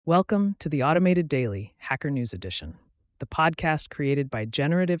Welcome to the Automated Daily Hacker News Edition, the podcast created by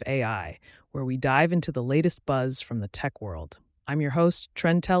Generative AI, where we dive into the latest buzz from the tech world. I'm your host,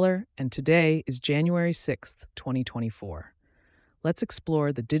 Trend Teller, and today is January 6th, 2024. Let's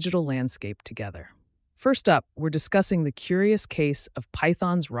explore the digital landscape together. First up, we're discussing the curious case of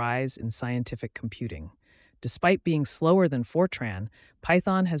Python's rise in scientific computing. Despite being slower than Fortran,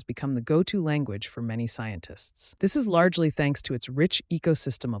 Python has become the go-to language for many scientists. This is largely thanks to its rich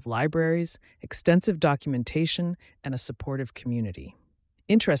ecosystem of libraries, extensive documentation, and a supportive community.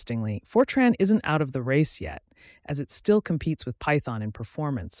 Interestingly, Fortran isn't out of the race yet, as it still competes with Python in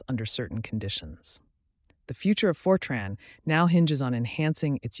performance under certain conditions. The future of Fortran now hinges on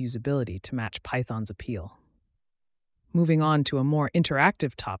enhancing its usability to match Python's appeal. Moving on to a more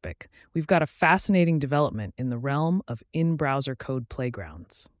interactive topic, we've got a fascinating development in the realm of in-browser code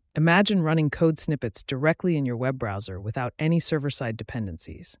playgrounds. Imagine running code snippets directly in your web browser without any server-side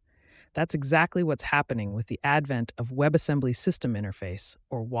dependencies. That's exactly what's happening with the advent of WebAssembly System Interface,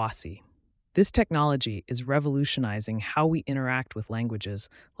 or WASI. This technology is revolutionizing how we interact with languages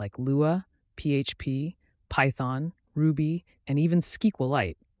like Lua, PHP, Python, Ruby, and even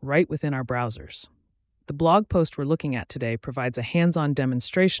SQLite right within our browsers. The blog post we're looking at today provides a hands-on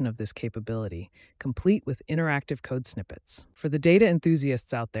demonstration of this capability, complete with interactive code snippets. For the data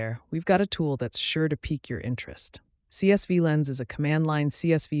enthusiasts out there, we've got a tool that's sure to pique your interest. CSV Lens is a command-line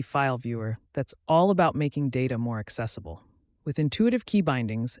CSV file viewer that's all about making data more accessible. With intuitive key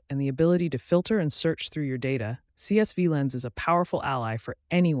bindings and the ability to filter and search through your data, CSV Lens is a powerful ally for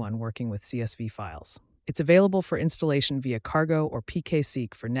anyone working with CSV files. It's available for installation via Cargo or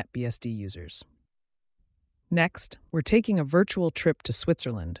PKSeek for NetBSD users. Next, we're taking a virtual trip to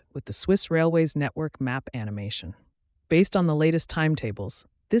Switzerland with the Swiss Railways Network map animation. Based on the latest timetables,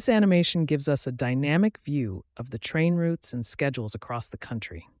 this animation gives us a dynamic view of the train routes and schedules across the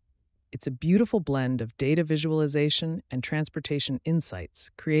country. It's a beautiful blend of data visualization and transportation insights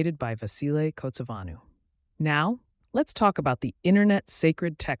created by Vasile Kotsovanu. Now, let's talk about the Internet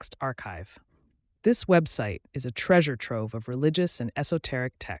Sacred Text Archive. This website is a treasure trove of religious and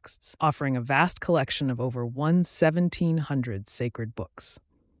esoteric texts, offering a vast collection of over 1,700 sacred books.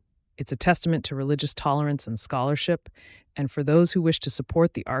 It's a testament to religious tolerance and scholarship, and for those who wish to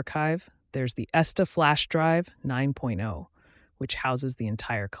support the archive, there's the ESTA Flash Drive 9.0, which houses the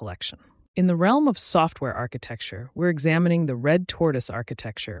entire collection. In the realm of software architecture, we're examining the Red Tortoise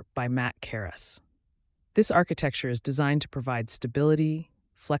architecture by Matt Karras. This architecture is designed to provide stability,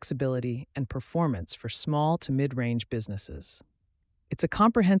 flexibility, and performance for small to mid-range businesses. It's a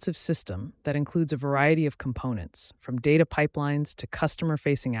comprehensive system that includes a variety of components, from data pipelines to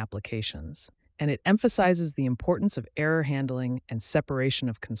customer-facing applications, and it emphasizes the importance of error handling and separation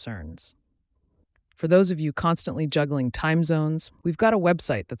of concerns. For those of you constantly juggling time zones, we've got a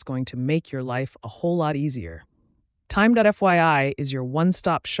website that's going to make your life a whole lot easier. Time.fyi is your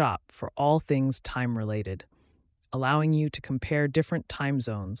one-stop shop for all things time-related, allowing you to compare different time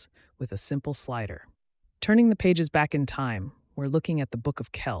zones with a simple slider. Turning the pages back in time, we're looking at the Book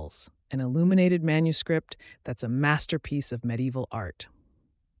of Kells, an illuminated manuscript that's a masterpiece of medieval art.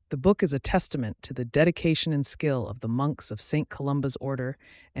 The book is a testament to the dedication and skill of the monks of St. Columba's Order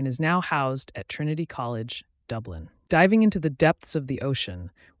and is now housed at Trinity College, Dublin. Diving into the depths of the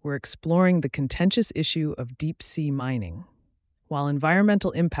ocean, we're exploring the contentious issue of deep-sea mining. While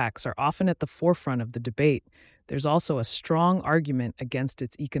environmental impacts are often at the forefront of the debate, there's also a strong argument against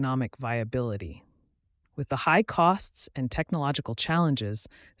its economic viability. With the high costs and technological challenges,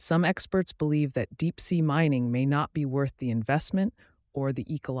 some experts believe that deep-sea mining may not be worth the investment or the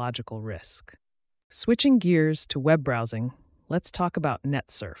ecological risk. Switching gears to web browsing, let's talk about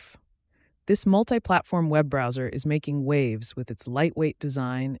NetSurf. This multi-platform web browser is making waves with its lightweight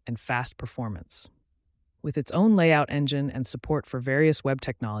design and fast performance. With its own layout engine and support for various web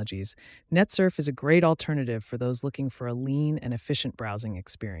technologies, NetSurf is a great alternative for those looking for a lean and efficient browsing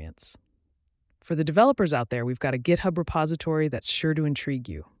experience. For the developers out there, we've got a GitHub repository that's sure to intrigue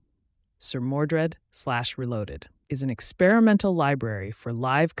you. Surmordred/Reloaded is an experimental library for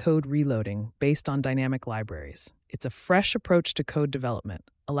live code reloading based on dynamic libraries. It's a fresh approach to code development,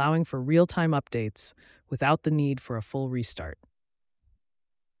 allowing for real-time updates without the need for a full restart.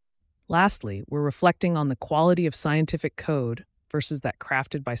 Lastly, we're reflecting on the quality of scientific code versus that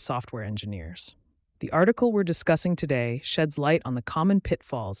crafted by software engineers. The article we're discussing today sheds light on the common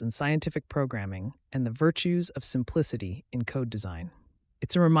pitfalls in scientific programming and the virtues of simplicity in code design.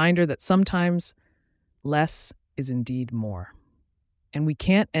 It's a reminder that sometimes less is indeed more. And we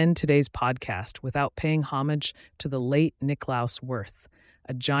can't end today's podcast without paying homage to the late Niklaus Wirth,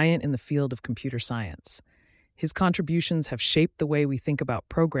 a giant in the field of computer science. His contributions have shaped the way we think about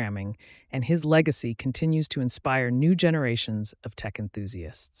programming, and his legacy continues to inspire new generations of tech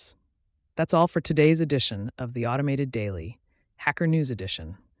enthusiasts. That's all for today's edition of the Automated Daily, Hacker News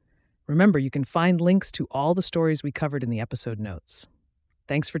Edition. Remember, you can find links to all the stories we covered in the episode notes.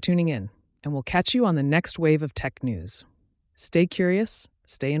 Thanks for tuning in, and we'll catch you on the next wave of tech news. Stay curious,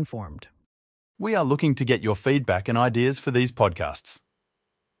 stay informed. We are looking to get your feedback and ideas for these podcasts.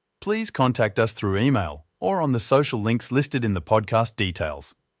 Please contact us through email or on the social links listed in the podcast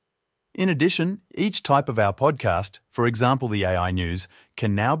details. In addition, each type of our podcast, for example the AI News,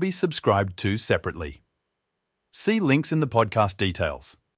 can now be subscribed to separately. See links in the podcast details.